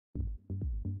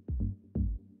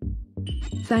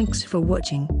Thanks for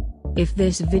watching. If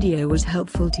this video was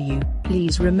helpful to you,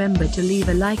 please remember to leave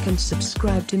a like and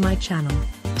subscribe to my channel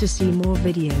to see more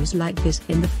videos like this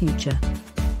in the future.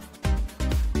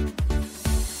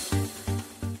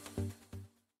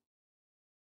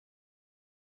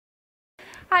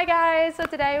 Hi guys, so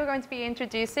today we're going to be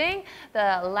introducing the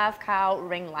LaraLov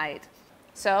ring light.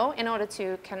 So in order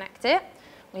to connect it,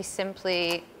 we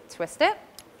simply twist it,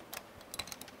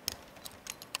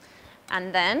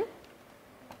 and then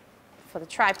for the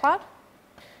tripod.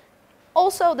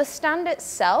 Also, the stand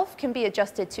itself can be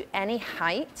adjusted to any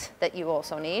height that you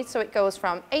also need. So it goes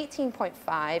from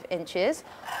 18.5 inches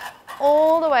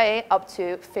all the way up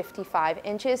to 55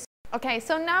 inches. Okay,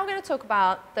 so now we're going to talk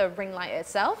about the ring light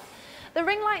itself. The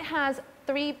ring light has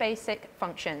three basic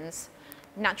functions: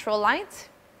 natural light,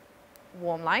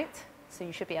 warm light, so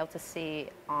you should be able to see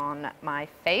on my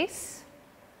face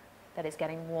that it's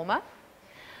getting warmer,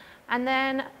 and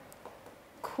then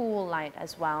cool light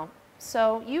as well.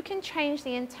 So you can change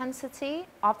the intensity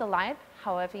of the light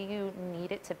however you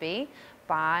need it to be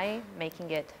by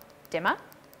making it dimmer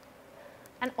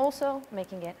and also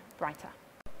making it brighter.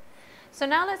 So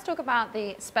now let's talk about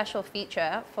the special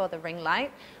feature for the ring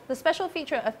light. The special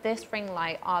feature of this ring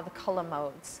light are the color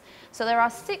modes. So there are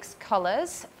 6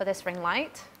 colors for this ring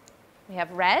light. We have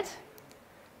red,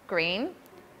 green,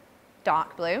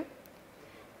 dark blue,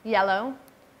 yellow,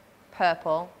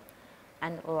 purple,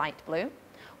 and light blue.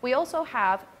 We also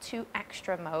have 2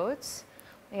 extra modes.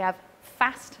 We have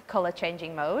fast color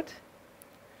changing mode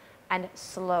and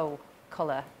slow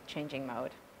color changing mode.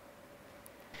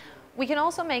 We can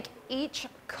also make each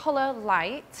color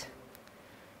light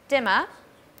dimmer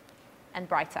and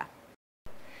brighter.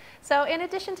 So in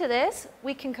addition to this,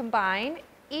 we can combine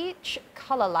each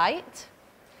color light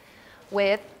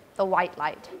with the white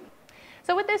light.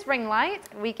 So with this ring light,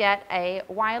 we get a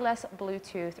wireless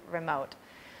Bluetooth remote.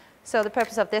 So the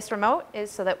purpose of this remote is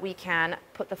so that we can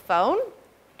put the phone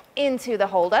into the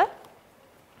holder,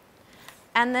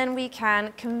 and then we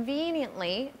can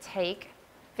conveniently take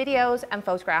videos and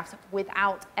photographs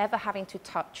without ever having to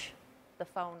touch the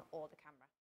phone or the camera.